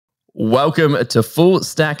Welcome to Full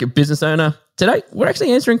Stack Business Owner. Today, we're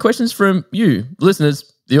actually answering questions from you,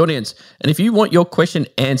 listeners, the audience. And if you want your question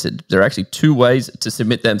answered, there are actually two ways to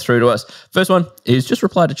submit them through to us. First one is just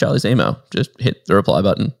reply to Charlie's email. Just hit the reply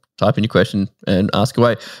button, type in your question and ask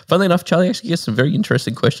away. Funnily enough, Charlie actually gets some very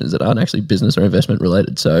interesting questions that aren't actually business or investment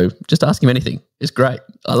related. So just ask him anything. It's great.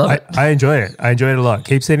 I love it. I enjoy it. I enjoy it a lot.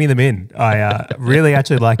 Keep sending them in. I really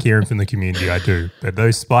actually like hearing from the community. I do. But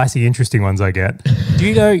those spicy, interesting ones I get. Do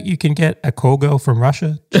you know you can get a call girl from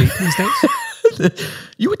Russia cheap these days?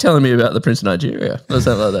 You were telling me about the Prince of Nigeria or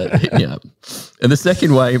something like that. Hit me up. And the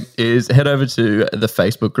second way is head over to the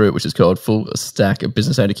Facebook group, which is called Full Stack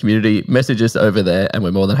Business Owner Community. Message us over there and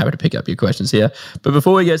we're more than happy to pick up your questions here. But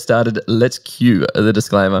before we get started, let's cue the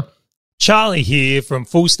disclaimer. Charlie here from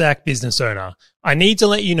Full Stack Business Owner. I need to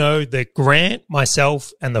let you know that Grant,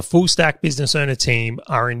 myself, and the Full Stack Business Owner team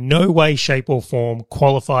are in no way, shape, or form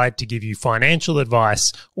qualified to give you financial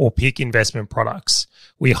advice or pick investment products.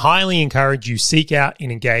 We highly encourage you seek out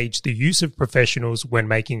and engage the use of professionals when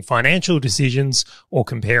making financial decisions or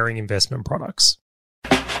comparing investment products.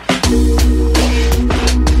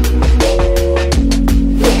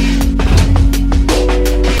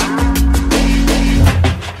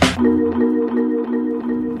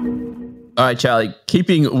 All right, Charlie,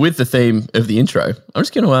 keeping with the theme of the intro, I'm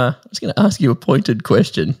just going to ask you a pointed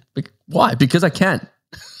question. Why? Because I can.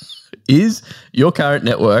 Is your current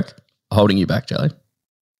network holding you back, Charlie?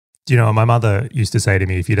 Do you know, my mother used to say to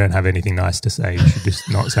me, if you don't have anything nice to say, you should just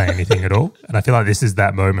not say anything at all. And I feel like this is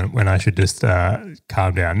that moment when I should just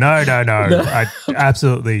calm down. No. I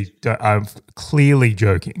absolutely don't. I'm clearly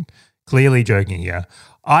joking here.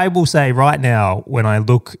 I will say right now, when I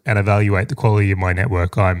look and evaluate the quality of my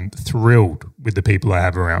network, I'm thrilled with the people I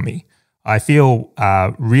have around me. I feel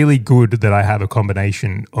really good that I have a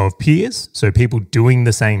combination of peers, so people doing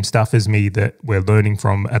the same stuff as me that we're learning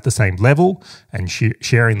from at the same level and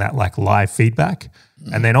sharing that like live feedback.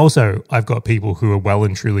 And then also I've got people who are well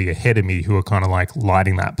and truly ahead of me who are kind of like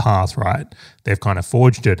lighting that path, right? They've kind of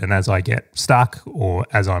forged it. And as I get stuck or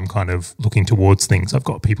as I'm kind of looking towards things, I've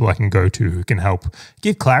got people I can go to who can help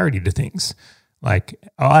give clarity to things. Like,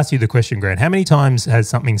 I'll ask you the question, Grant, how many times has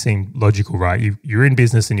something seemed logical, right? You're in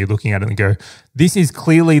business and you're looking at it and go, this is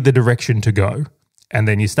clearly the direction to go. And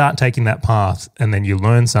then you start taking that path and then you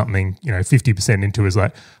learn something, 50% into is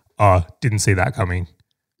like, oh, didn't see that coming.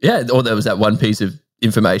 Yeah, or there was that one piece of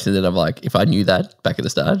information that I'm like, if I knew that back at the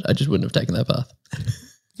start, I just wouldn't have taken that path.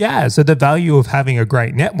 Yeah, so the value of having a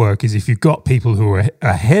great network is if you've got people who are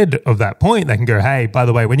ahead of that point, they can go, hey, by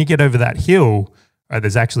the way, when you get over that hill,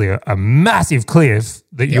 there's actually a massive cliff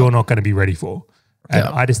that you're not going to be ready for. And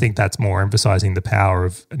I just think that's more emphasizing the power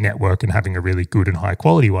of a network and having a really good and high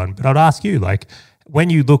quality one. But I'd ask you, like, when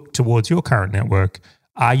you look towards your current network,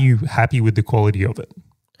 are you happy with the quality of it?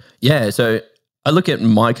 Yeah, so I look at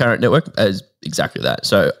my current network as exactly that.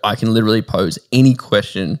 So I can literally pose any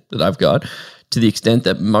question that I've got to the extent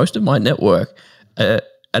that most of my network are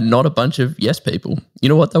not a bunch of yes people. You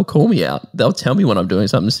know what? They'll call me out. They'll tell me when I'm doing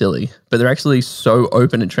something silly, but they're actually so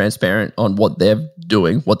open and transparent on what they're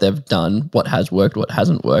doing, what they've done, what has worked, what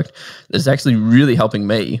hasn't worked. It's actually really helping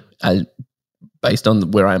me based on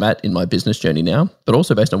where I'm at in my business journey now, but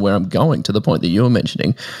also based on where I'm going, to the point that you were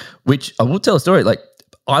mentioning, which I will tell a story. Like,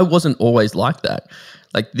 I wasn't always like that.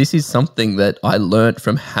 Like, this is something that I learned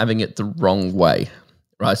from having it the wrong way,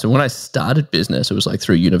 right? So when I started business, it was like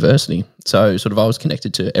through university. So sort of I was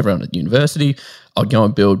connected to everyone at university. I'd go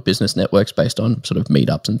and build business networks based on sort of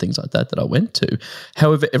meetups and things like that I went to.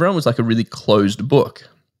 However, everyone was like a really closed book.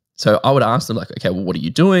 So I would ask them like, okay, well, what are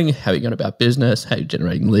you doing? How are you going about business? How are you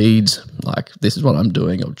generating leads? Like, this is what I'm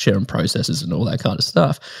doing. I would share on processes and all that kind of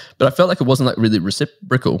stuff. But I felt like it wasn't like really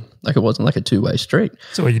reciprocal. Like, it wasn't like a two-way street.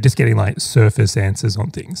 So are you just getting like surface answers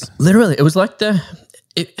on things? Literally, it was like the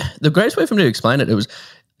greatest way for me to explain it, it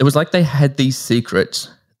was like they had these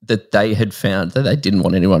secrets that they had found that they didn't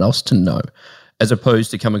want anyone else to know, as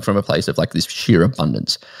opposed to coming from a place of like this sheer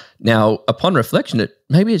abundance. Now, upon reflection,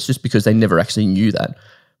 maybe it's just because they never actually knew that.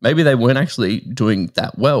 Maybe they weren't actually doing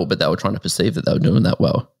that well, but they were trying to perceive that they were doing that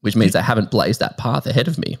well, which means they haven't blazed that path ahead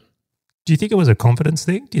of me. Do you think it was a confidence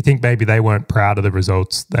thing? Do you think maybe they weren't proud of the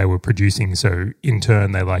results they were producing? So in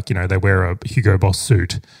turn, they they wear a Hugo Boss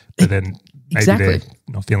suit, but then maybe they're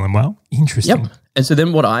not feeling well? Interesting. Yep. And so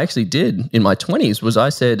then what I actually did in my 20s was I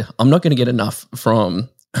said, I'm not going to get enough from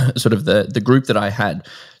sort of the group that I had.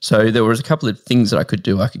 So there was a couple of things that I could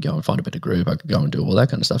do. I could go and find a better group. I could go and do all that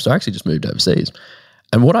kind of stuff. So I actually just moved overseas.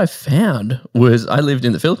 And what I found was I lived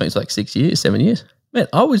in the Philippines for like 6 years, 7 years. Man,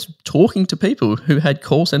 I was talking to people who had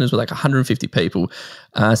call centers with like 150 people,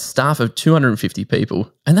 staff of 250 people,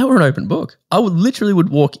 and they were an open book. I would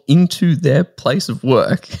walk into their place of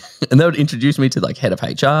work and they would introduce me to like head of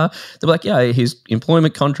HR. They're like, yeah, here's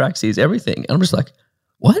employment contracts, here's everything. And I'm just like,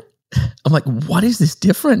 what? I'm like, what is this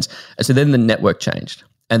difference? And so then the network changed.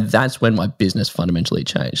 And that's when my business fundamentally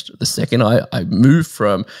changed. The second I moved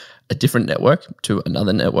from a different network to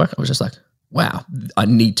another network, I was just like, wow, I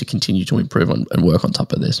need to continue to improve and work on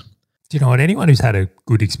top of this. Do you know what? Anyone who's had a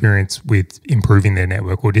good experience with improving their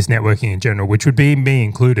network or just networking in general, which would be me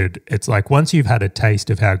included, it's like once you've had a taste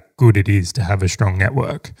of how good it is to have a strong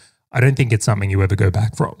network, I don't think it's something you ever go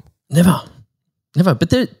back from. Never. But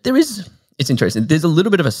there is, it's interesting. There's a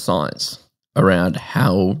little bit of a science around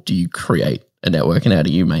how do you create a network and how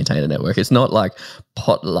do you maintain a network. It's not like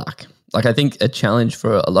pot luck. Like I think a challenge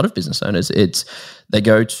for a lot of business owners, it's they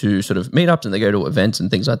go to sort of meetups and they go to events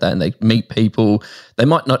and things like that and they meet people. They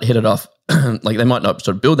might not hit it off, like they might not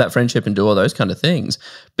sort of build that friendship and do all those kind of things.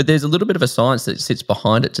 But there's a little bit of a science that sits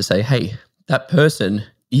behind it to say, hey, that person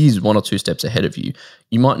is 1 or 2 steps ahead of you.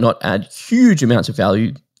 You might not add huge amounts of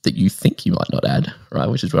value that you think you might not add, right?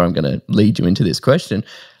 Which is where I'm going to lead you into this question.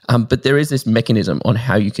 But there is this mechanism on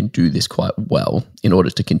how you can do this quite well in order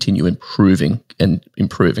to continue improving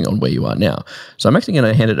on where you are now. So I'm actually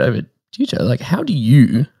going to hand it over to you, Joe. Like, how do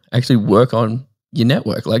you actually work on your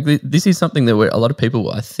network? Like, this is something that a lot of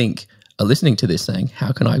people, I think, are listening to this saying,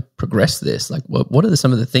 how can I progress this? Like, what are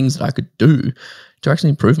some of the things that I could do to actually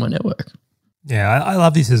improve my network? Yeah, I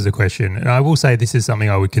love this as a question. And I will say this is something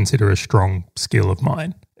I would consider a strong skill of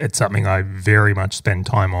mine. It's something I very much spend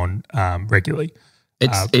time on regularly.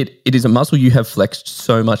 It is a muscle you have flexed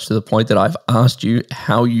so much to the point that I've asked you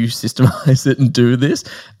how you systemize it and do this,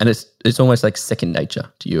 and it's almost like second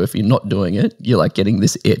nature to you. If you're not doing it, you're like getting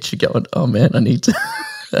this itch. You're going, oh man, I need to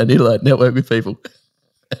like network with people.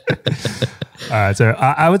 So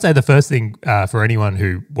I would say the first thing for anyone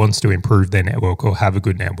who wants to improve their network or have a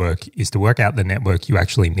good network is to work out the network you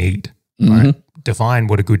actually need. Mm-hmm. Right? Define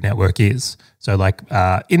what a good network is. So like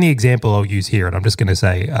in the example I'll use here, and I'm just going to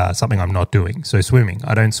say something I'm not doing. So swimming.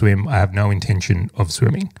 I don't swim. I have no intention of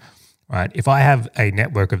swimming. Right? If I have a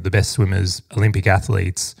network of the best swimmers, Olympic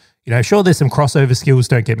athletes, sure, there's some crossover skills,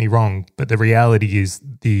 don't get me wrong, but the reality is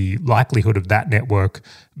the likelihood of that network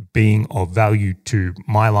being of value to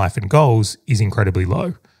my life and goals is incredibly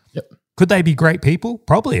low. Yep. Could they be great people?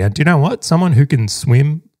 Probably. And do you know what? Someone who can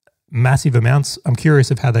swim massive amounts, I'm curious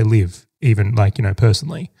of how they live, even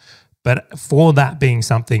personally. But for that being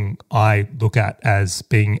something I look at as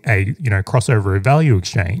being a, crossover of value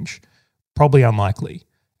exchange, probably unlikely.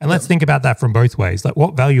 And let's think about that from both ways. Like,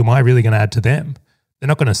 what value am I really going to add to them? They're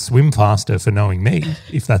not going to swim faster for knowing me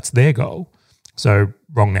if that's their goal. So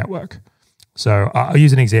wrong network. So I'll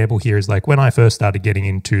use an example here is like when I first started getting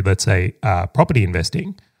into, let's say, property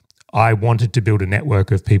investing, I wanted to build a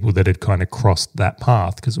network of people that had kind of crossed that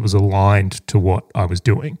path because it was aligned to what I was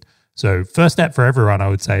doing. So first step for everyone, I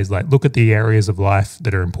would say, is like look at the areas of life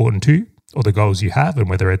that are important to you or the goals you have, and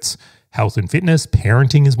whether it's health and fitness,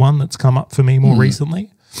 parenting is one that's come up for me more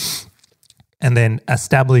recently. And then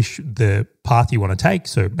establish the path you want to take.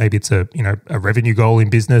 So maybe it's a revenue goal in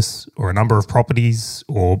business or a number of properties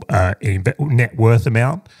or a net worth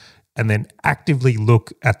amount. And then actively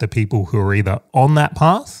look at the people who are either on that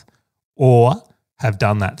path or have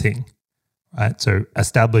done that thing, right? So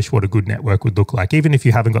establish what a good network would look like. Even if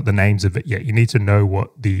you haven't got the names of it yet, you need to know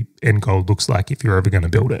what the end goal looks like if you're ever going to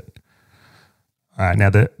build it. All right, now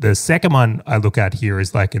the second one I look at here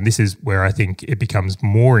is like, and this is where I think it becomes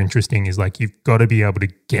more interesting, is like you've got to be able to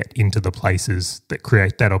get into the places that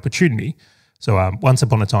create that opportunity. So once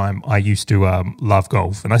upon a time, I used to love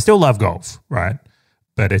golf, and I still love golf, right?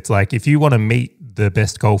 But it's like if you want to meet the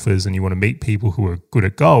best golfers and you want to meet people who are good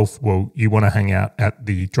at golf, well, you want to hang out at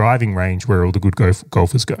the driving range where all the good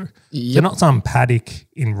golfers go. Yep. So not some paddock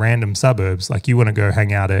in random suburbs. Like you want to go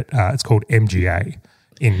hang out at, it's called MGA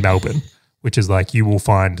in Melbourne, which is like you will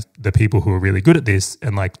find the people who are really good at this,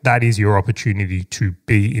 and like that is your opportunity to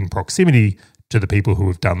be in proximity to the people who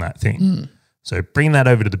have done that thing. So bring that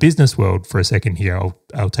over to the business world for a second here.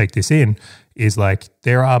 I'll take this in, is like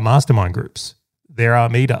there are mastermind groups. There are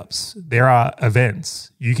meetups, there are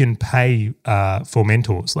events. You can pay for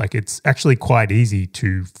mentors. Like it's actually quite easy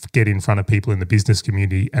to get in front of people in the business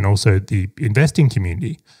community and also the investing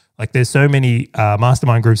community. Like there's so many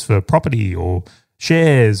mastermind groups for property or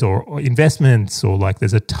shares or investments, or like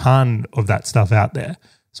there's a ton of that stuff out there.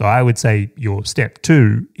 So I would say your step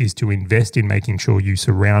 2 is to invest in making sure you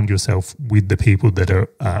surround yourself with the people that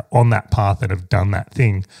are on that path and have done that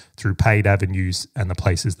thing through paid avenues and the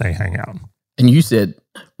places they hang out. And you said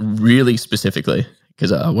really specifically,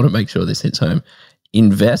 because I want to make sure this hits home.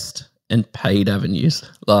 Invest and paid avenues.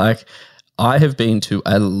 Like, I have been to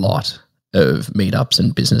a lot of meetups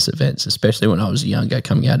and business events, especially when I was younger,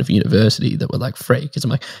 coming out of university, that were like free, because I'm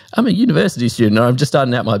like, I'm a university student, or I'm just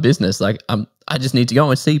starting out my business. Like, I just need to go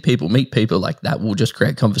and see people, meet people. Like, that will just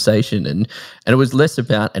create conversation. And it was less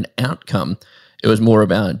about an outcome. It was more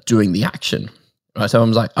about doing the action, right? So I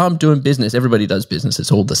was like, I'm doing business. Everybody does business.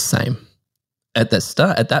 It's all the same. At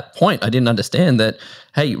that point, I didn't understand that,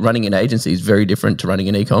 hey, running an agency is very different to running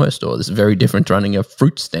an e-commerce store. This is very different to running a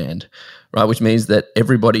fruit stand, right? Which means that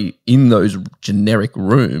everybody in those generic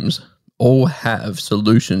rooms all have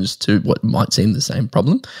solutions to what might seem the same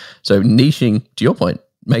problem. So niching, to your point,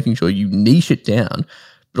 making sure you niche it down,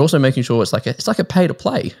 but also making sure it's like a pay to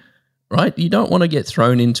play, right? You don't want to get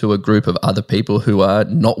thrown into a group of other people who are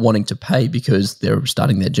not wanting to pay because they're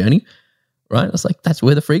starting their journey, right? It's like, that's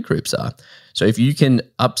where the free groups are. So if you can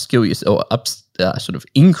upskill yourself, sort of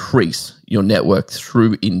increase your network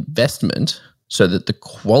through investment, so that the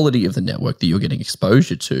quality of the network that you're getting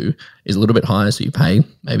exposure to is a little bit higher, so you pay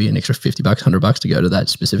maybe an extra $50, $100 to go to that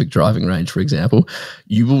specific driving range, for example,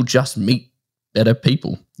 you will just meet better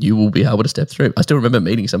people. You will be able to step through. I still remember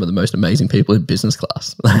meeting some of the most amazing people in business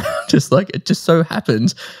class. Just like, it just so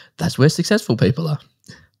happens that's where successful people are.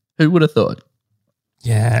 Who would have thought?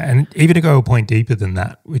 Yeah, and even to go a point deeper than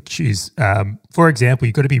that, which is, for example,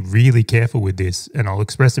 you've got to be really careful with this, and I'll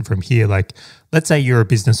express it from here. Like, let's say you're a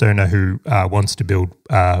business owner who wants to build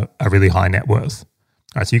a really high net worth.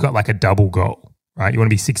 All right, so you've got like a double goal, right? You want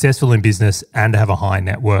to be successful in business and have a high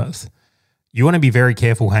net worth. You want to be very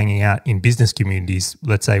careful hanging out in business communities,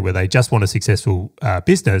 let's say, where they just want a successful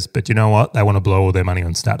business, but you know what? They want to blow all their money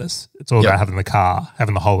on status. It's all about having the car,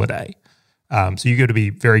 having the holiday. So you got to be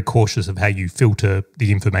very cautious of how you filter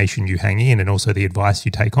the information you hang in, and also the advice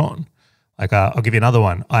you take on. Like, I'll give you another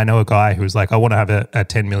one. I know a guy who's like, I want to have a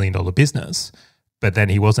 $10 million business, but then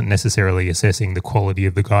he wasn't necessarily assessing the quality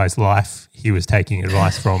of the guy's life he was taking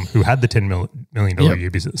advice from, who had the $10 million a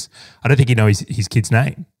year business. I don't think he knows his kid's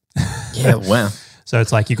name. Yeah, wow. So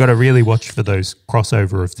it's like, you got to really watch for those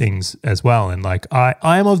crossover of things as well. And like, I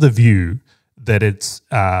am of the view that it's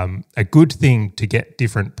a good thing to get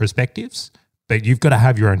different perspectives, but you've got to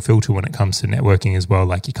have your own filter when it comes to networking as well.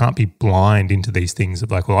 Like, you can't be blind into these things of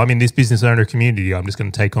like, well, I'm in this business owner community, I'm just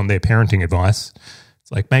going to take on their parenting advice.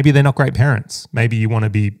 It's like, maybe they're not great parents. Maybe you want to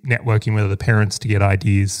be networking with other parents to get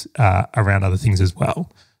ideas around other things as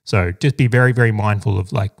well. So just be very, very mindful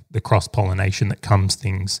of like the cross-pollination that comes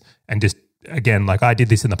things. And just, again, like I did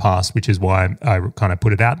this in the past, which is why I kind of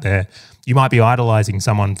put it out there. You might be idolizing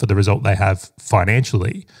someone for the result they have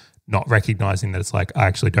financially, not recognizing that it's like, I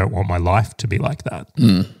actually don't want my life to be like that.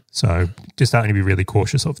 So just something to be really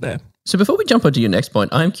cautious of there. So before we jump onto your next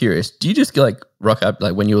point, I'm curious, do you just like rock up,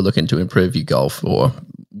 like when you were looking to improve your golf or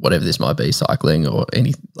whatever this might be, cycling or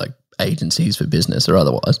any like agencies for business or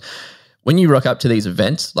otherwise, when you rock up to these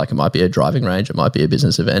events, like it might be a driving range, it might be a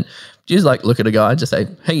business event, do you just like look at a guy and just say,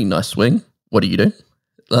 hey, nice swing, what do you do?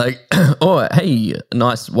 Like, or hey,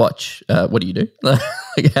 nice watch, what do you do?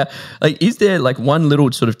 Like, is there like one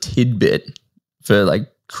little sort of tidbit for like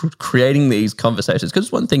creating these conversations? Because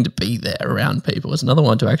it's one thing to be there around people, it's another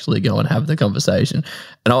one to actually go and have the conversation.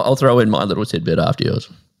 And I'll throw in my little tidbit after yours.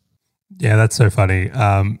 Yeah, that's so funny.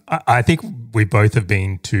 I think we both have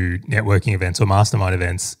been to networking events or mastermind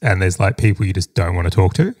events, and there's like people you just don't want to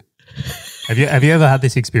talk to. Have you ever had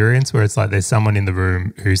this experience where it's like there's someone in the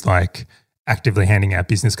room who's like actively handing out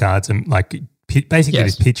business cards and like basically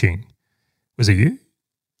just pitching? Was it you?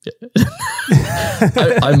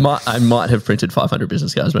 I might have printed 500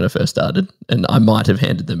 business cards when I first started, and I might have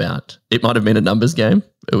handed them out. It might have been a numbers game.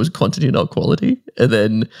 It was quantity, not quality. And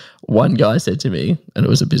then one guy said to me, and it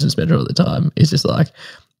was a business mentor at the time, he's just like,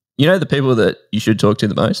 you know, the people that you should talk to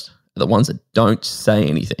the most are the ones that don't say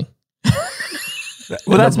anything.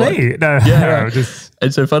 Well, that's me. No, yeah. No,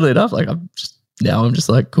 and so funnily enough, like I'm just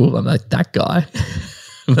like, cool. I'm like that guy.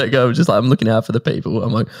 Like, I'm looking out for the people.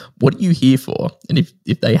 I'm like, what are you here for? And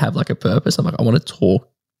if they have like a purpose, I'm like, I want to talk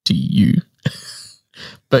to you.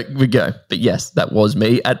 But we go. But yes, that was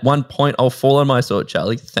me. At one point, I'll fall on my sword,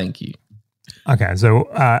 Charlie. Thank you. Okay. So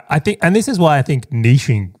I think, and this is why I think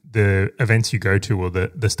niching the events you go to or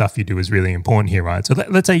the stuff you do is really important here, right? So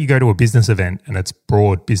let's say you go to a business event and it's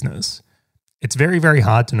broad business. It's very, very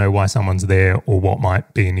hard to know why someone's there or what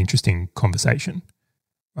might be an interesting conversation,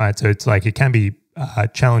 right? So it's like, it can be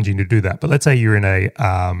challenging to do that. But let's say you're in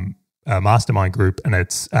a mastermind group and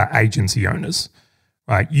it's agency owners,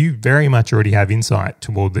 right? You very much already have insight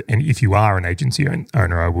toward and if you are an agency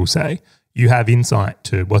owner, I will say, you have insight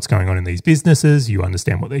to what's going on in these businesses. You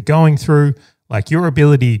understand what they're going through. Like your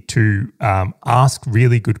ability to ask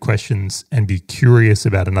really good questions and be curious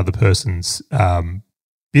about another person's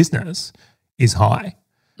business is high.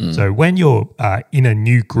 So when you're in a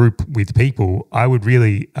new group with people, I would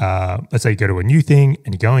really, let's say you go to a new thing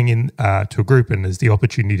and you're going in to a group and there's the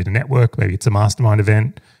opportunity to network, maybe it's a mastermind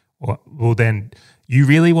event, well then you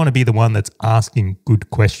really want to be the one that's asking good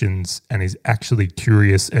questions and is actually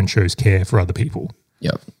curious and shows care for other people.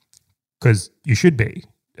 Yep. Because you should be,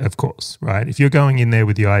 of course, right? If you're going in there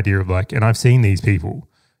with the idea of like, and I've seen these people,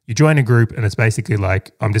 you join a group and it's basically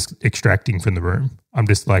like, I'm just extracting from the room. I'm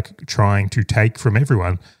just like trying to take from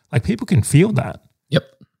everyone. Like people can feel that. Yep.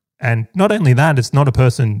 And not only that, it's not a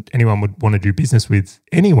person anyone would want to do business with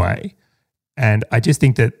anyway. And I just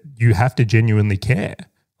think that you have to genuinely care.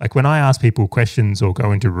 Like when I ask people questions or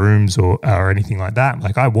go into rooms or anything like that,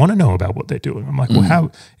 like I want to know about what they're doing. I'm like, well, how,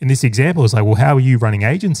 in this example, it's like, well, how are you running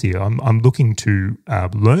agency? I'm looking to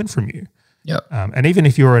learn from you. Yep. And even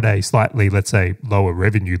if you're at a slightly, let's say, lower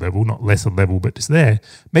revenue level, not lesser level, but just there,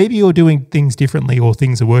 maybe you're doing things differently or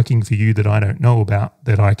things are working for you that I don't know about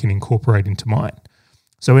that I can incorporate into mine.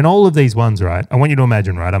 So in all of these ones, right, I want you to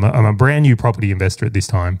imagine, right, I'm a brand new property investor at this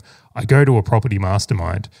time. I go to a property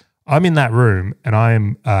mastermind. I'm in that room and I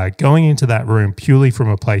am going into that room purely from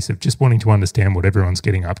a place of just wanting to understand what everyone's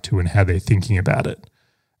getting up to and how they're thinking about it.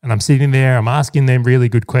 And I'm sitting there, I'm asking them really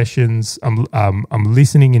good questions. I'm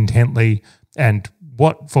listening intently. And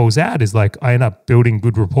what falls out is like I end up building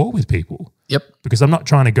good rapport with people. Yep. Because I'm not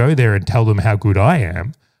trying to go there and tell them how good I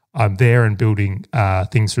am. I'm there and building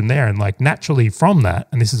things from there. And like naturally from that,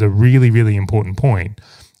 and this is a really, really important point,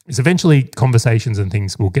 is eventually conversations and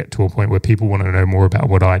things will get to a point where people want to know more about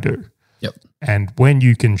what I do. Yep. And when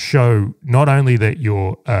you can show not only that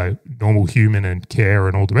you're a normal human and care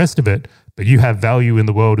and all the rest of it, but you have value in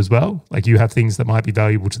the world as well, like you have things that might be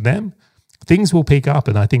valuable to them, things will pick up.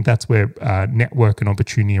 And I think that's where network and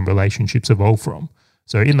opportunity and relationships evolve from.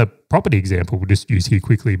 So in the property example, we'll just use here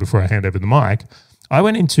quickly before I hand over the mic, I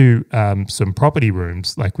went into some property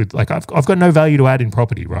rooms I've got no value to add in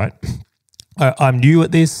property, right? I'm new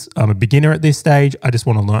at this. I'm a beginner at this stage. I just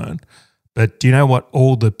want to learn. But do you know what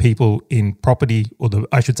all the people in property, or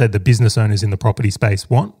I should say the business owners in the property space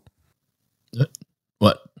want?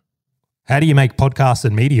 What? How do you make podcasts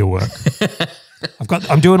and media work?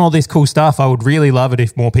 I'm doing all this cool stuff. I would really love it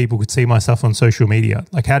if more people could see myself on social media.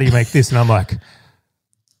 Like, how do you make this? And I'm like,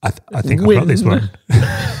 I think I've got this one.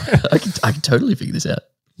 I can totally figure this out.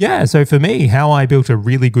 Yeah. So for me, how I built a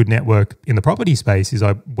really good network in the property space is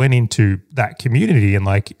I went into that community and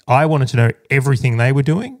like I wanted to know everything they were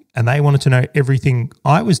doing and they wanted to know everything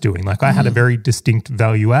I was doing. Like I had a very distinct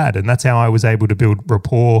value add, and that's how I was able to build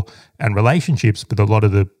rapport and relationships with a lot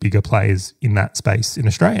of the bigger players in that space in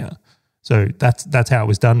Australia. So that's how it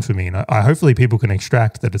was done for me. And I hopefully people can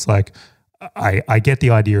extract that it's like I get the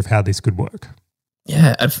idea of how this could work.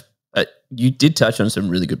 Yeah, you did touch on some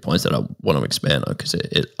really good points that I want to expand on because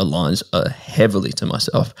it aligns heavily to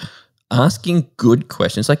myself. Asking good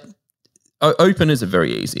questions, like openers are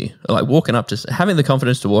very easy. Like having the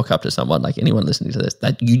confidence to walk up to someone, like anyone listening to this,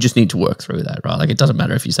 that you just need to work through that, right? Like it doesn't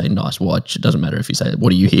matter if you say nice watch. It doesn't matter if you say,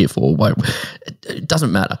 what are you here for? It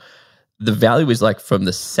doesn't matter. The value is like from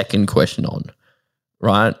the second question on,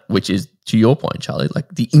 right? Which is, to your point, Charlie, like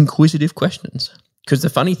the inquisitive questions. Because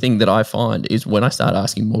the funny thing that I find is when I start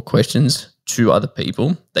asking more questions to other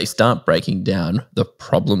people, they start breaking down the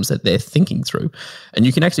problems that they're thinking through. And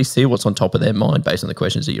you can actually see what's on top of their mind based on the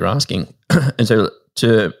questions that you're asking. And so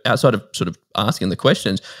outside of sort of asking the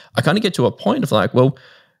questions, I kind of get to a point of like, well,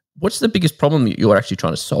 what's the biggest problem that you're actually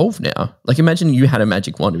trying to solve now? Like imagine you had a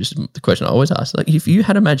magic wand, which is the question I always ask. Like if you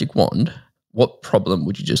had a magic wand, what problem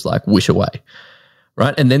would you just like wish away,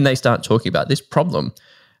 right? And then they start talking about this problem.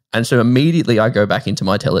 And so immediately I go back into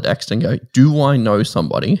my teletext and go, do I know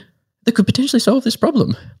somebody that could potentially solve this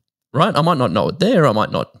problem, right? I might not know it there. I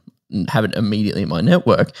might not have it immediately in my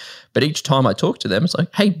network. But each time I talk to them, it's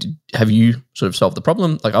like, hey, have you sort of solved the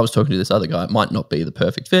problem? Like I was talking to this other guy. It might not be the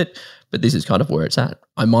perfect fit, but this is kind of where it's at.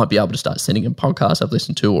 I might be able to start sending him podcasts I've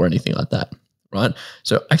listened to or anything like that, right?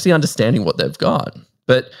 So actually understanding what they've got,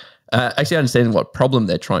 but actually understanding what problem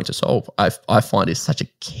they're trying to solve, I find is such a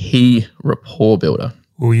key rapport builder.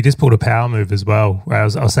 Well, you just pulled a power move as well. I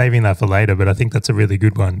was saving that for later, but I think that's a really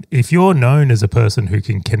good one. If you're known as a person who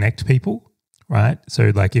can connect people, right?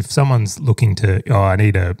 So like if someone's looking to, I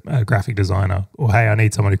need a graphic designer, or hey, I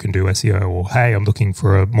need someone who can do SEO, or hey, I'm looking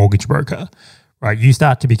for a mortgage broker, right? You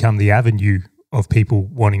start to become the avenue of people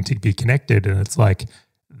wanting to be connected. And it's like,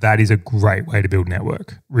 that is a great way to build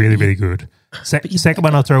network. Really, really good. Second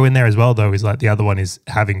one I'll throw in there as well, though, is like the other one is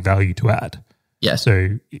having value to add. Yeah.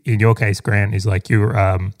 So in your case, Grant, is like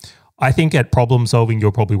I think at problem solving,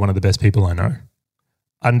 you're probably one of the best people I know.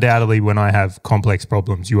 Undoubtedly, when I have complex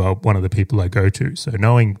problems, you are one of the people I go to. So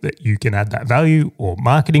knowing that you can add that value or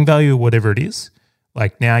marketing value or whatever it is,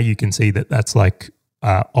 like now you can see that that's like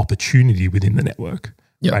opportunity within the network.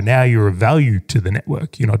 Yep. Right now you're a value to the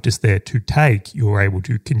network. You're not just there to take, you're able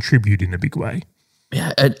to contribute in a big way.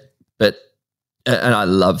 Yeah, and I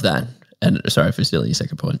love that. And sorry for stealing your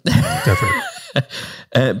second point. Go for it.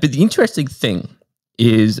 But the interesting thing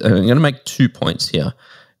is, I'm going to make 2 points here,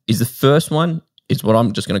 is the first one is what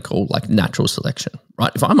I'm just going to call like natural selection,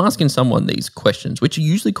 right? If I'm asking someone these questions, which are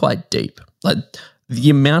usually quite deep, like the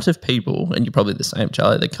amount of people, and you're probably the same,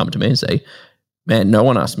 Charlie, that come to me and say, man, no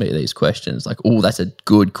one asked me these questions. Like, oh, that's a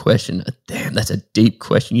good question. Damn, that's a deep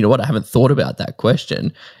question. You know what? I haven't thought about that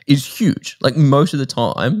question is huge. Like most of the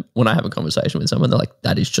time when I have a conversation with someone, they're like,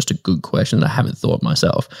 that is just a good question that I haven't thought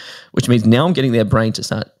myself, which means now I'm getting their brain to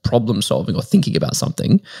start problem solving or thinking about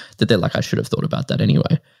something that they're like, I should have thought about that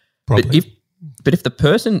anyway. Probably. But if the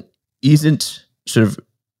person isn't sort of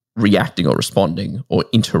reacting or responding or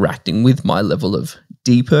interacting with my level of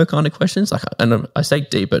deeper kind of questions, like, and I say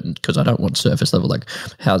deeper because I don't want surface level, like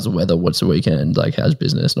how's the weather, what's the weekend, like how's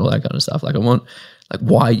business and all that kind of stuff. Like I want, like,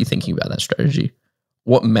 why are you thinking about that strategy?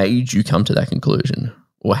 What made you come to that conclusion?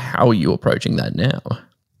 Or how are you approaching that now?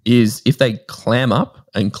 Is if they clam up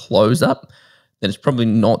and close up, then it's probably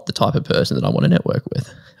not the type of person that I want to network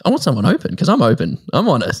with. I want someone open because I'm open. I'm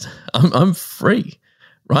honest. I'm free,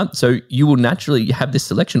 right? So you will naturally have this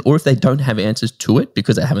selection, or if they don't have answers to it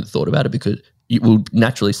because they haven't thought about it, because you will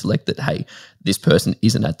naturally select that, hey, this person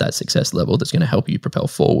isn't at that success level that's going to help you propel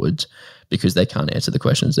forward because they can't answer the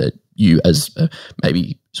questions that you as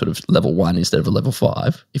maybe sort of level 1 instead of a level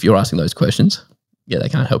 5. If you're asking those questions, yeah, they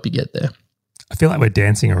can't help you get there. I feel like we're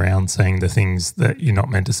dancing around saying the things that you're not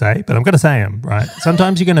meant to say, but I'm going to say them, right?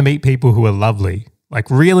 Sometimes you're going to meet people who are lovely, like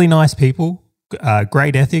really nice people,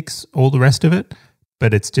 great ethics, all the rest of it,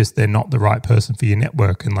 but it's just they're not the right person for your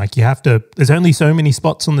network. And like you have to, there's only so many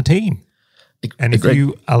spots on the team. And if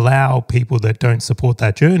you allow people that don't support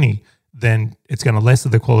that journey, then it's going to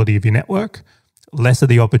lessen the quality of your network, less of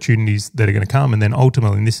the opportunities that are going to come. And then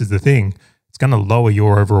ultimately, and this is the thing, it's going to lower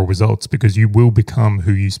your overall results because you will become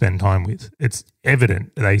who you spend time with. It's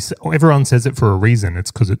evident. Everyone says it for a reason.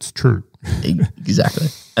 It's because it's true. Exactly.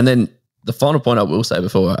 And then the final point I will say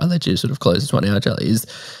before I let you sort of close this one out, Charlie, is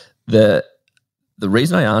the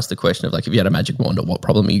reason I asked the question of like, if you had a magic wand or what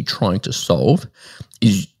problem are you trying to solve,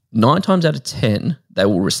 is 9 times out of 10, they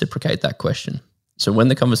will reciprocate that question. So when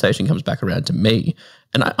the conversation comes back around to me,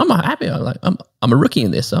 and I'm happy, I'm a rookie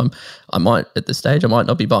in this. I might at the stage I might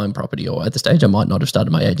not be buying property, or at the stage I might not have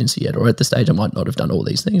started my agency yet, or at the stage I might not have done all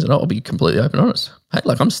these things. And I'll be completely open and honest. Hey,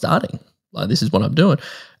 like I'm starting. Like this is what I'm doing.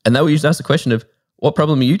 And they will usually ask the question of, what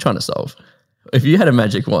problem are you trying to solve? If you had a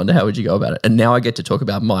magic wand, how would you go about it? And now I get to talk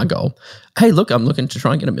about my goal. Hey, look, I'm looking to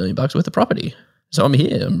try and get $1 million worth of property. So I'm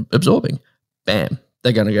here, I'm absorbing. Bam.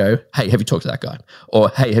 They're going to go, hey, have you talked to that guy? Or,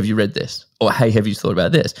 hey, have you read this? Or, hey, have you thought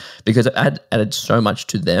about this? Because it added so much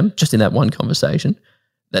to them just in that one conversation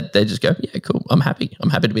that they just go, yeah, cool, I'm happy. I'm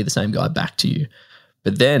happy to be the same guy back to you.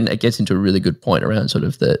 But then it gets into a really good point around sort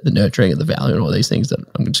of the nurturing and the value and all these things that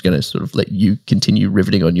I'm just going to sort of let you continue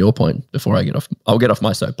riveting on your point before I get off. I'll get off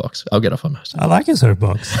my soapbox. I like your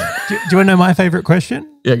soapbox. do you want to know my favorite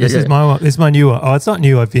question? Yeah, This is my new one. Oh, it's not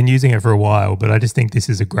new. I've been using it for a while, but I just think this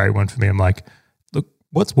is a great one for me. I'm like, look,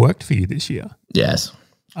 what's worked for you this year? Yes.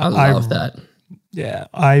 I love that. Yeah.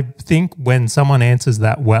 I think when someone answers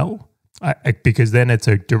that well, because then it's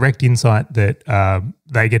a direct insight that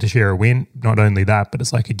they get to share a win. Not only that, but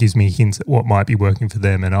it's like it gives me hints at what might be working for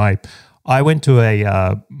them. And I went to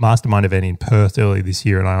a mastermind event in Perth earlier this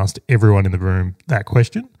year and I asked everyone in the room that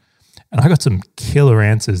question. And I got some killer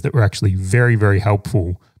answers that were actually very, very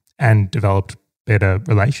helpful and developed better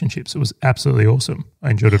relationships. It was absolutely awesome.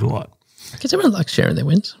 I enjoyed it a lot. Because everyone likes sharing their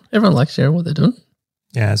wins. Everyone likes sharing what they're doing.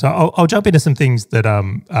 Yeah, so I'll jump into some things that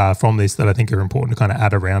from this that I think are important to kind of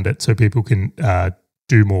add around it so people can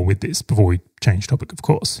do more with this before we change topic, of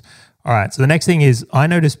course. All right, so the next thing is I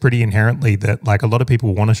noticed pretty inherently that like a lot of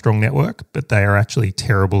people want a strong network, but they are actually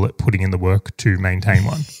terrible at putting in the work to maintain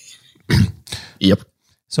one. Yep.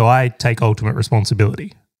 So I take ultimate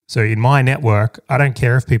responsibility. So in my network, I don't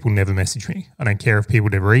care if people never message me. I don't care if people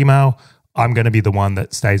never email. I'm going to be the one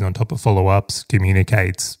that stays on top of follow-ups,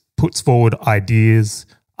 communicates, puts forward ideas,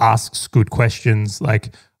 asks good questions.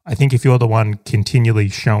 Like I think if you're the one continually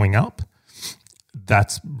showing up,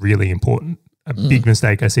 that's really important. A big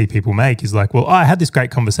mistake I see people make is like, well, I had this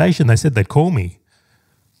great conversation. They said they'd call me.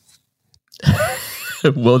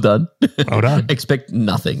 Well done. Well done. Expect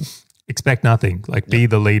nothing. expect nothing. Like be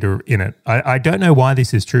the leader in it. I don't know why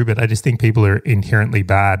this is true, but I just think people are inherently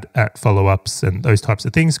bad at follow-ups and those types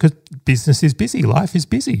of things because business is busy. Life is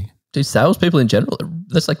busy. Dude, salespeople in general,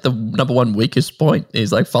 that's like the number one weakest point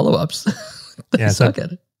is like follow-ups. They suck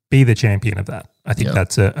at it. Be the champion of that. I think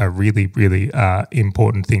that's a really, really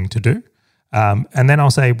important thing to do. And then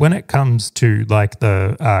I'll say when it comes to like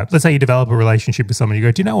let's say you develop a relationship with someone, you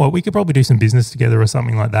go, do you know what? We could probably do some business together or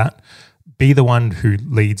something like that. Be the one who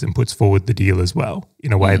leads and puts forward the deal as well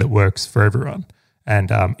in a way that works for everyone. And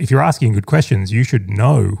if you're asking good questions, you should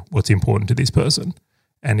know what's important to this person.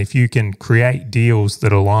 And if you can create deals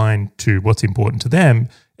that align to what's important to them,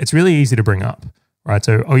 it's really easy to bring up, right?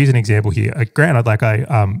 So I'll use an example here. Granted, like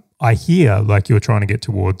I hear like you're trying to get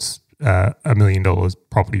towards $1 million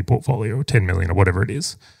property portfolio or 10 million or whatever it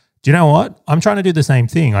is. Do you know what? I'm trying to do the same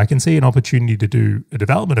thing. I can see an opportunity to do a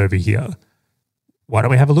development over here. Why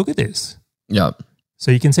don't we have a look at this? Yeah.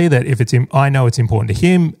 So you can see that if I know it's important to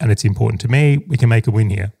him and it's important to me, we can make a win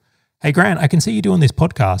here. Hey, Grant, I can see you doing this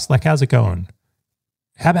podcast. Like, how's it going?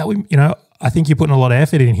 How about I think you're putting a lot of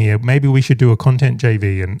effort in here. Maybe we should do a content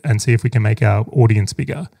JV and see if we can make our audience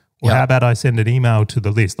bigger. Or how about I send an email to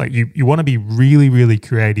the list? Like you want to be really, really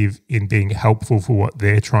creative in being helpful for what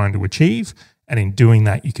they're trying to achieve. And in doing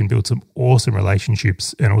that, you can build some awesome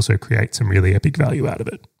relationships and also create some really epic value out of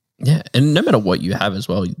it. Yeah. And no matter what you have as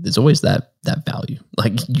well, there's always that value.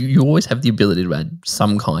 Like you always have the ability to add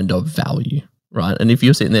some kind of value, right? And if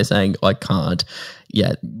you're sitting there saying, I can't,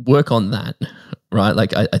 work on that, right?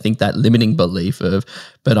 Like I think that limiting belief of,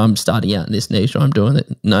 but I'm starting out in this niche or I'm doing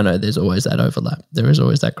it. No, there's always that overlap. There is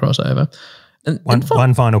always that crossover. And one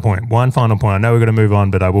final point. I know we're going to move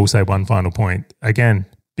on, but I will say one final point. Again,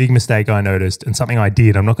 big mistake I noticed and something I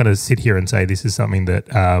did. I'm not going to sit here and say this is something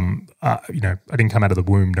that, I didn't come out of the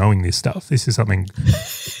womb knowing this stuff. This is something,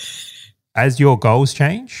 as your goals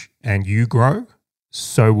change and you grow,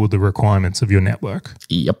 so will the requirements of your network.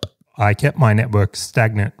 Yep. I kept my network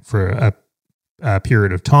stagnant for a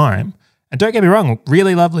period of time. And don't get me wrong,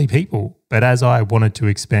 really lovely people. But as I wanted to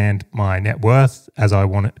expand my net worth, as I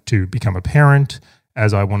wanted to become a parent,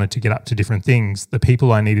 as I wanted to get up to different things, the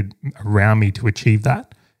people I needed around me to achieve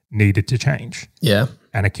that needed to change. Yeah.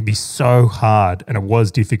 And it can be so hard, and it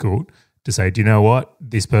was difficult to say, do you know what?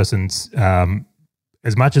 This person's,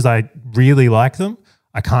 as much as I really like them,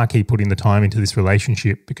 I can't keep putting the time into this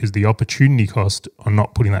relationship because the opportunity cost on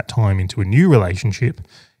not putting that time into a new relationship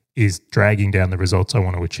is dragging down the results I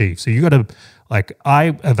want to achieve. So you got to,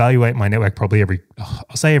 I evaluate my network probably every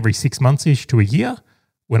 6 months-ish to a year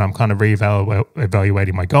when I'm kind of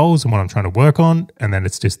evaluating my goals and what I'm trying to work on. And then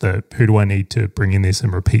it's just who do I need to bring in this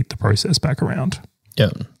and repeat the process back around.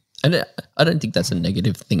 Yeah. And I don't think that's a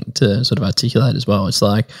negative thing to sort of articulate as well. It's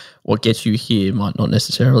like what gets you here might not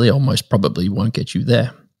necessarily or most probably won't get you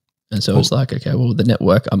there. And so it's like, okay, well, the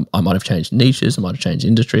network, I might have changed niches, I might have changed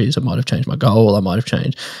industries, I might have changed my goal, I might have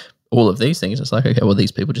changed all of these things. It's like, okay, well,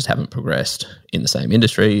 these people just haven't progressed in the same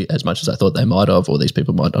industry as much as I thought they might have, or these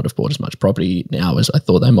people might not have bought as much property now as I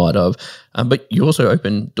thought they might have. But you also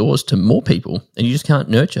open doors to more people and you just can't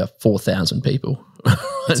nurture 4,000 people.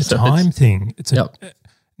 It's a time thing.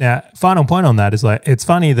 Now, final point on that is it's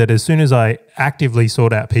funny that as soon as I actively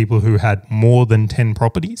sought out people who had more than 10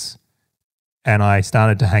 properties and I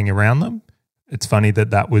started to hang around them, it's funny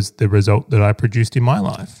that was the result that I produced in my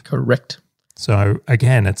life. Correct. So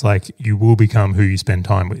again, it's like you will become who you spend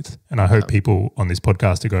time with. And I hope people on this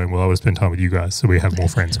podcast are going, well, I will spend time with you guys so we have more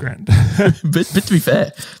friends, Grant. but to be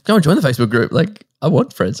fair, go and join the Facebook group. Like I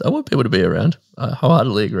want friends. I want people to be around. I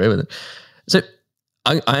wholeheartedly agree with it. So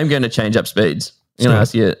I am going to change up speeds. I'm going to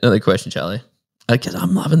ask you another question, Charlie. Because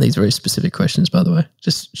I'm loving these very specific questions, by the way,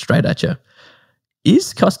 just straight at you.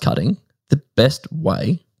 Is cost cutting the best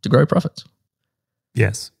way to grow profits?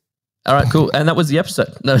 Yes. All right, cool. And that was the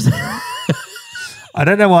episode. No. I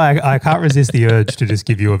don't know why I can't resist the urge to just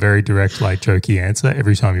give you a very direct, jokey answer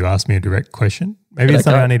every time you ask me a direct question. Maybe it's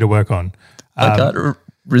something I need to work on. I can't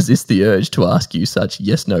resist the urge to ask you such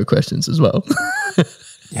yes/no questions as well.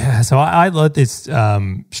 Yeah, so I learned this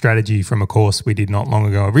strategy from a course we did not long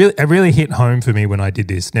ago. It really hit home for me when I did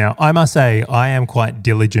this. Now, I must say I am quite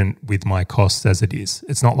diligent with my costs as it is.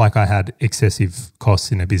 It's not like I had excessive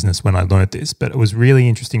costs in a business when I learned this, but it was a really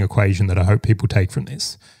interesting equation that I hope people take from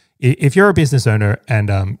this. If you're a business owner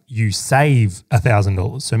and you save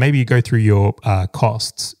 $1,000, so maybe you go through your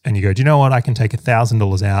costs and you go, do you know what? I can take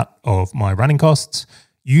 $1,000 out of my running costs.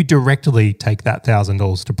 You directly take that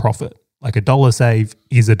 $1,000 to profit. Like $1 save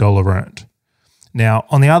is $1 earned. Now,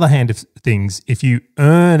 on the other hand of things, if you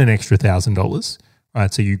earn an extra $1,000,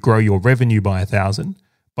 right, so you grow your revenue by 1,000,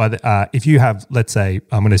 if you have, let's say,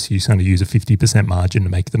 I'm going to use a 50% margin to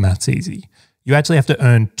make the maths easy. You actually have to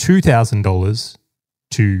earn $2,000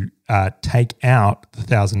 to take out the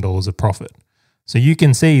 $1,000 of profit. So you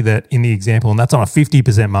can see that in the example, and that's on a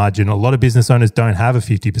 50% margin. A lot of business owners don't have a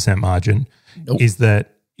 50% margin. Nope. Is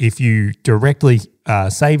that if you directly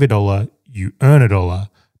save $1, you earn $1,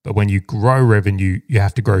 but when you grow revenue, you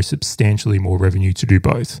have to grow substantially more revenue to do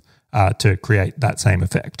both to create that same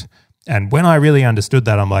effect. And when I really understood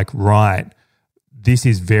that, I'm like, right, this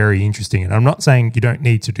is very interesting. And I'm not saying you don't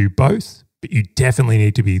need to do both, but you definitely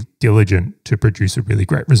need to be diligent to produce a really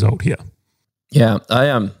great result here. Yeah,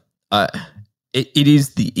 it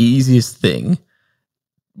is the easiest thing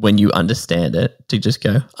when you understand it to just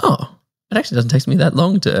go, oh, it actually doesn't take me that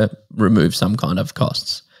long to remove some kind of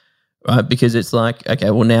costs, right? Because it's like, okay,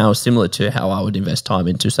 well now similar to how I would invest time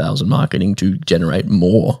into sales and marketing to generate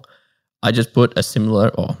more, I just put a similar,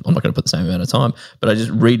 or I'm not going to put the same amount of time, but I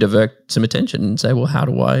just redivert some attention and say, well, how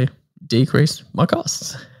do I decrease my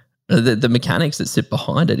costs? The mechanics that sit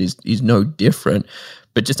behind it is no different,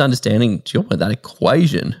 but just understanding, to your point, that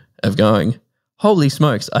equation of going, holy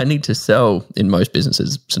smokes, I need to sell, in most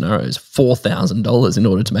businesses scenarios, $4,000 in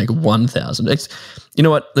order to make $1,000. You know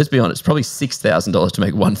what? Let's be honest, probably $6,000 to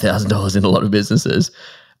make $1,000 in a lot of businesses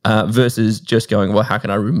versus just going, well, how can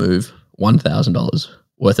I remove $1,000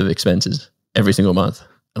 worth of expenses every single month?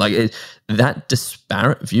 Like that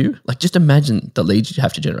disparate view, like just imagine the leads you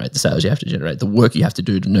have to generate, the sales you have to generate, the work you have to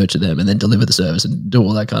do to nurture them and then deliver the service and do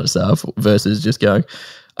all that kind of stuff versus just going,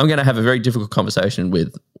 I'm going to have a very difficult conversation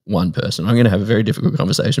with one person. I'm going to have a very difficult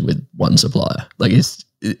conversation with one supplier. Like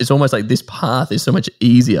it's almost like this path is so much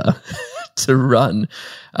easier to run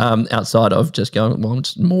outside of just going, well,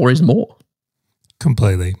 more is more.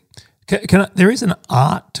 Completely. There is an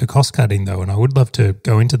art to cost cutting though, and I would love to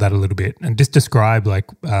go into that a little bit and just describe like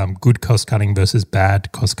good cost cutting versus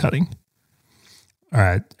bad cost cutting. All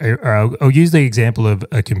right. I'll use the example of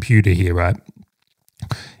a computer here, right?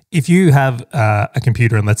 If you have a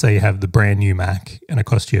computer and let's say you have the brand new Mac and it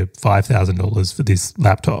costs you $5,000 for this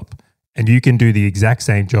laptop and you can do the exact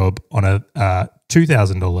same job on a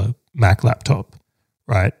 $2,000 Mac laptop,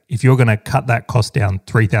 right? If you're going to cut that cost down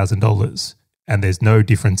 $3,000 and there's no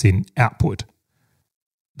difference in output,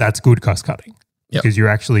 that's good cost cutting because you're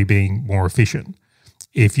actually being more efficient.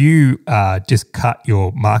 If you just cut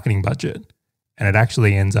your marketing budget and it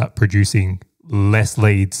actually ends up producing less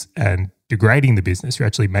leads and degrading the business, you're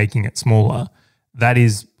actually making it smaller, that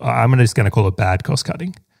is, I'm just going to call it bad cost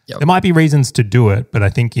cutting. Yep. There might be reasons to do it, but I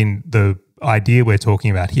think in the idea we're talking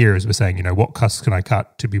about here is we're saying, you know, what costs can I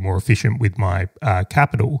cut to be more efficient with my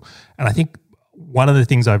capital? And I think one of the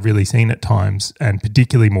things I've really seen at times, and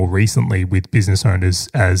particularly more recently with business owners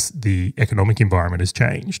as the economic environment has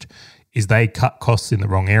changed, is they cut costs in the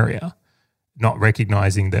wrong area, not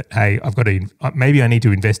recognizing that, hey, maybe I need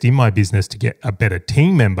to invest in my business to get a better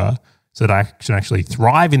team member so that I can actually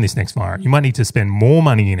thrive in this next environment. You might need to spend more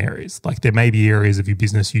money in areas. Like there may be areas of your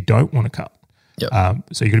business you don't want to cut. Yep.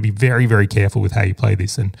 So you've got to be very, very careful with how you play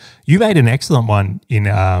this. And you made an excellent one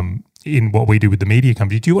in what we do with the media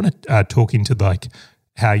company. Do you want to talk into like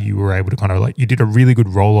how you were able to kind of like, you did a really good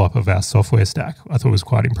roll-up of our software stack. I thought it was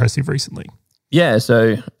quite impressive recently. Yeah,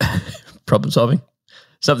 so problem solving,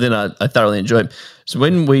 something I thoroughly enjoyed. So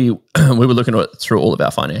when we were looking through all of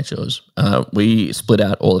our financials, we split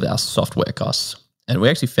out all of our software costs. And we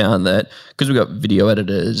actually found that because we've got video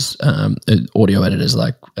editors, audio editors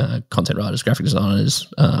like content writers, graphic designers,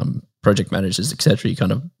 project managers, etc. You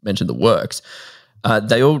kind of mentioned the works.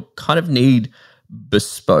 They all kind of need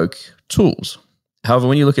bespoke tools. However,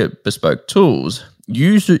 when you look at bespoke tools,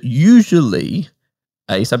 usually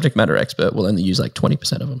a subject matter expert will only use like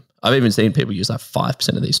 20% of them. I've even seen people use like 5%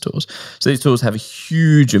 of these tools. So these tools have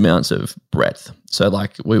huge amounts of breadth. So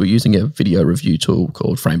like we were using a video review tool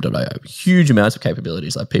called Frame.io, huge amounts of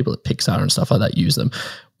capabilities, like people at Pixar and stuff like that use them.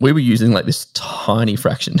 We were using like this tiny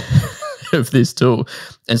fraction of this tool.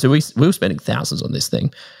 And so we were spending thousands on this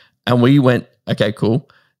thing. And we went, okay, cool.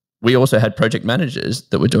 We also had project managers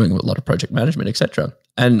that were doing a lot of project management, etc.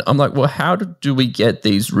 And I'm like, well, how do we get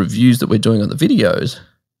these reviews that we're doing on the videos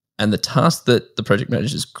and the tasks that the project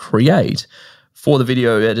managers create for the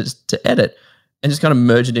video editors to edit and just kind of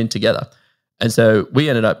merge it in together? And so we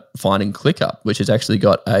ended up finding ClickUp, which has actually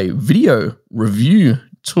got a video review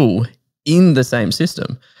tool in the same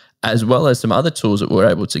system, as well as some other tools that we're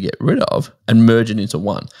able to get rid of and merge it into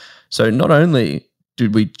one. So not only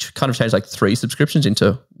did we kind of change like 3 subscriptions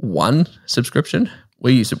into 1 subscription,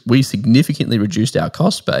 we significantly reduced our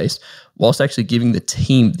cost base whilst actually giving the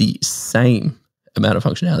team the same amount of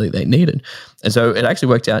functionality they needed. And so it actually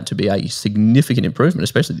worked out to be a significant improvement,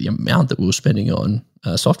 especially the amount that we were spending on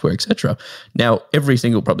software, etc. Now, every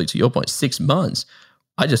single, probably to your point, 6 months,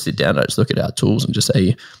 I just sit down, I just look at our tools and just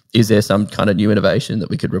say, is there some kind of new innovation that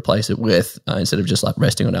we could replace it with instead of just like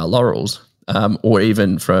resting on our laurels? Or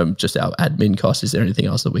even from just our admin costs, is there anything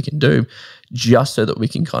else that we can do just so that we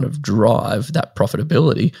can kind of drive that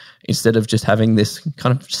profitability instead of just having this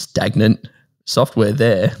kind of stagnant software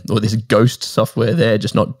there or this ghost software there,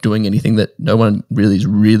 just not doing anything that no one really is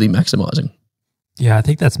really maximizing. Yeah, I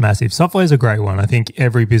think that's massive. Software is a great one. I think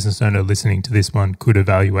every business owner listening to this one could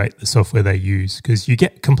evaluate the software they use because you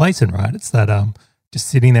get complacent, right? It's that just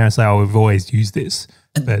sitting there and say, oh, we've always used this.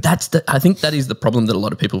 And I think that is the problem that a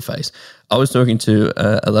lot of people face. I was talking to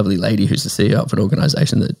a lovely lady who's the CEO of an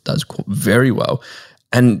organization that does very well.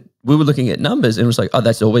 And we were looking at numbers and it was like, oh,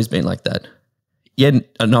 that's always been like that. Yeah,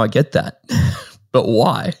 no, I get that. But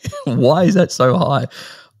why? Why is that so high?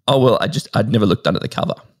 Oh, well, I'd never looked under the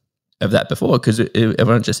cover of that before because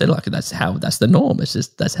everyone just said like that's the norm. It's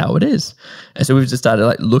just that's how it is. And so we've just started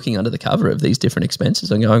like looking under the cover of these different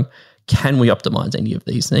expenses and going, can we optimize any of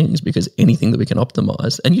these things? Because anything that we can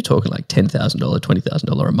optimize, and you're talking like $10,000,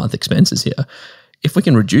 $20,000 a month expenses here. If we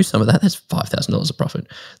can reduce some of that, that's $5,000 of profit.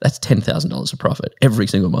 That's $10,000 of profit every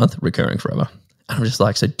single month, recurring forever. And I'm just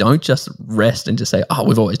like, so don't just rest and just say, oh,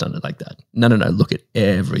 we've always done it like that. No. Look at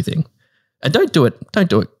everything. And don't do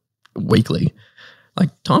it weekly. Like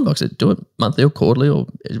time box it, do it monthly or quarterly or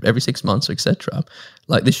every 6 months, etc.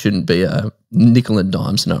 Like this shouldn't be a nickel and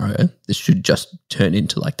dime scenario. This should just turn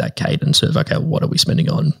into like that cadence of, okay, what are we spending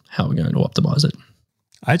on? How are we going to optimize it?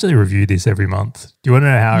 I actually review this every month. Do you want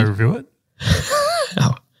to know how I review it?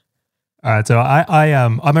 Oh. All right. So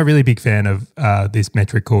I'm a really big fan of this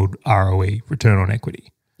metric called ROE, return on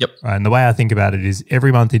equity. Yep. Right, and the way I think about it is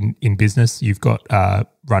every month in business, you've got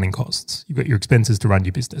running costs. You've got your expenses to run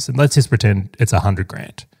your business. And let's just pretend it's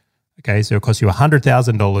 $100,000. Okay. So it costs you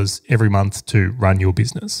 $100,000 every month to run your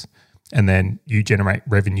business. And then you generate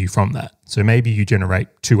revenue from that. So maybe you generate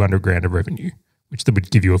 $200,000 of revenue, which would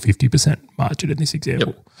give you a 50% margin in this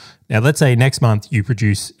example. Yep. Now, let's say next month you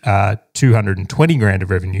produce $220,000 of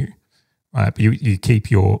revenue, right? But you keep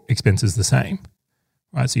your expenses the same.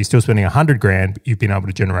 Right, so you're still spending $100,000, but you've been able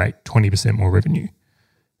to generate 20% more revenue.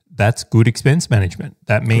 That's good expense management.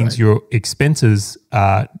 That means your expenses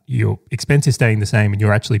is staying the same and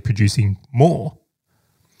you're actually producing more.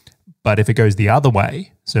 But if it goes the other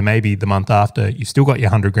way, so maybe the month after you've still got your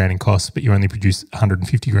 $100,000 in costs, but you only produce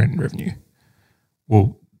 $150,000 in revenue.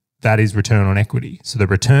 Well, that is return on equity. So the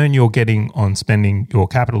return you're getting on spending your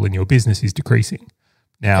capital in your business is decreasing.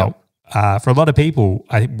 Now, for a lot of people,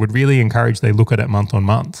 I would really encourage they look at it month on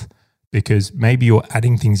month because maybe you're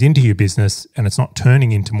adding things into your business and it's not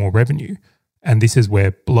turning into more revenue. And this is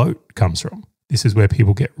where bloat comes from. This is where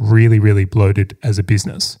people get really, really bloated as a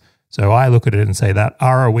business. So I look at it and say that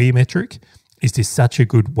ROE metric is just such a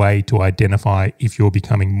good way to identify if you're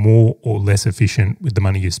becoming more or less efficient with the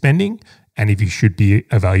money you're spending and if you should be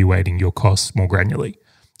evaluating your costs more granularly.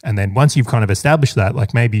 And then once you've kind of established that,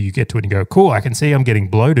 like maybe you get to it and go, cool, I can see I'm getting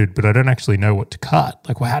bloated, but I don't actually know what to cut.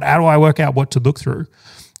 Like, well, how do I work out what to look through?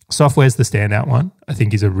 Software's the standout one. I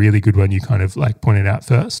think is a really good one you kind of like pointed out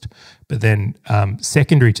first. But then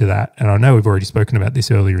secondary to that, and I know we've already spoken about this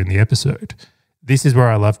earlier in the episode, this is where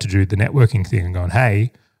I love to do the networking thing and going,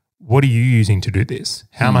 hey, what are you using to do this?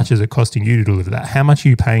 How much is it costing you to deliver that? How much are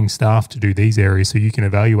you paying staff to do these areas so you can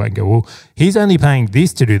evaluate and go, well, he's only paying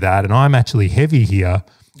this to do that and I'm actually heavy here.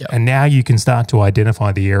 Yep. And now you can start to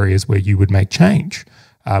identify the areas where you would make change.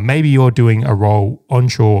 Maybe you're doing a role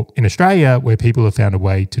onshore in Australia where people have found a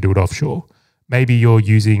way to do it offshore. Maybe you're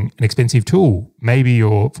using an expensive tool. Maybe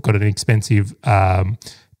you've got an expensive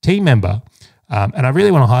team member. And I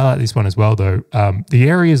really want to highlight this one as well, though. The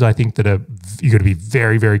areas I think that you've got to be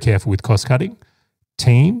very, very careful with cost cutting,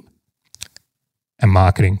 team and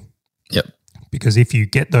marketing. Yep. Because if you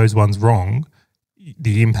get those ones wrong,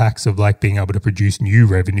 the impacts of like being able to produce new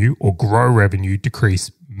revenue or grow revenue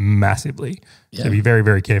decrease massively. Yeah. So be very,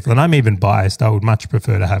 very careful. And I'm even biased. I would much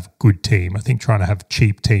prefer to have good team. I think trying to have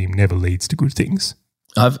cheap team never leads to good things.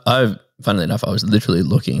 Funnily enough, I was literally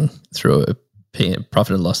looking through a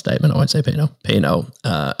profit and loss statement. I won't say P&L,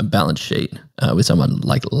 a balance sheet with someone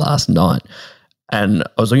like last night. And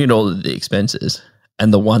I was looking at all of the expenses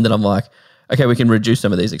and the one that I'm like, okay, we can reduce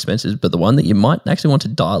some of these expenses, but the one that you might actually want to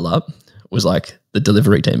dial up was like the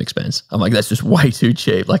delivery team expense. I'm like, that's just way too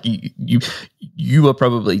cheap. Like you are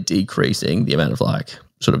probably decreasing the amount of like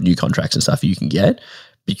sort of new contracts and stuff you can get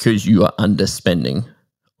because you are underspending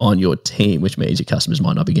on your team, which means your customers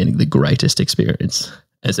might not be getting the greatest experience.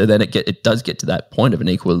 And so then it does get to that point of an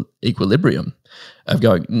equilibrium of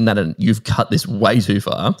going, no, you've cut this way too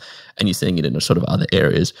far, and you're seeing it in sort of other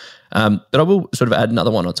areas. But I will sort of add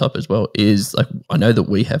another one on top as well, is like, I know that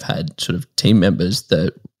we have had sort of team members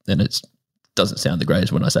that, and it doesn't sound the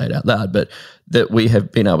greatest when I say it out loud, but that we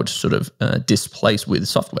have been able to sort of displace with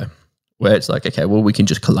software, where it's like, okay, well, we can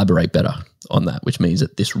just collaborate better on that, which means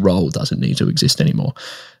that this role doesn't need to exist anymore.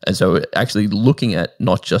 And so actually looking at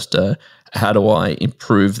not just how do I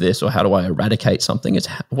improve this or how do I eradicate something, it's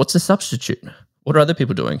what's the substitute? What are other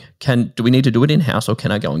people doing? Do we need to do it in-house, or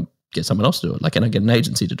can I go and get someone else to do it? Like, can I get an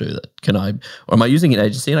agency to do that? Or am I using an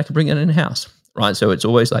agency and I can bring it in-house, right? So it's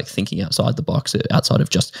always like thinking outside the box, outside of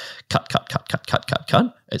just cut.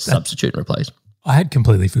 It's substitute and replace. I had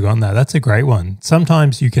completely forgotten that. That's a great one.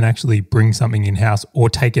 Sometimes you can actually bring something in-house or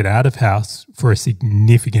take it out of house for a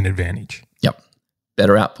significant advantage. Yep.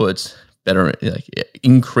 Better outputs, better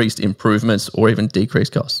increased improvements, or even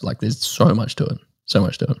decreased costs. Like, there's so much to it.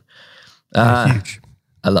 Huge.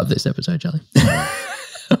 I love this episode, Charlie.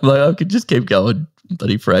 I could just keep going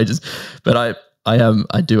bloody for ages. But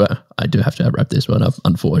I do have to wrap this one up,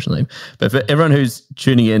 unfortunately. But for everyone who's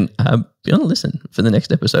tuning in, be on the listen for the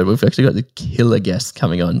next episode. We've actually got the killer guest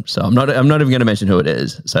coming on, so I'm not even going to mention who it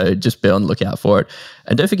is. So just be on the lookout for it.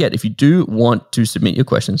 And don't forget, if you do want to submit your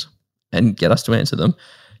questions and get us to answer them,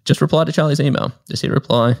 just reply to Charlie's email. Just hit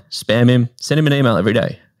reply, spam him, send him an email every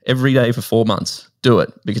day for 4 months. Do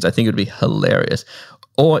it, because I think it would be hilarious.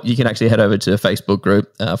 Or you can actually head over to the Facebook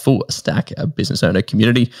group, Full Stack Business Owner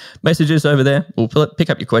Community. Messages over there. We'll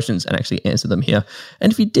pick up your questions and actually answer them here.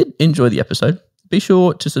 And if you did enjoy the episode, be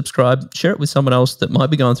sure to subscribe, share it with someone else that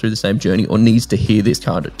might be going through the same journey or needs to hear this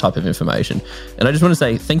kind of type of information. And I just want to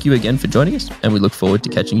say thank you again for joining us, and we look forward to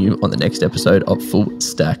catching you on the next episode of Full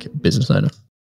Stack Business Owner.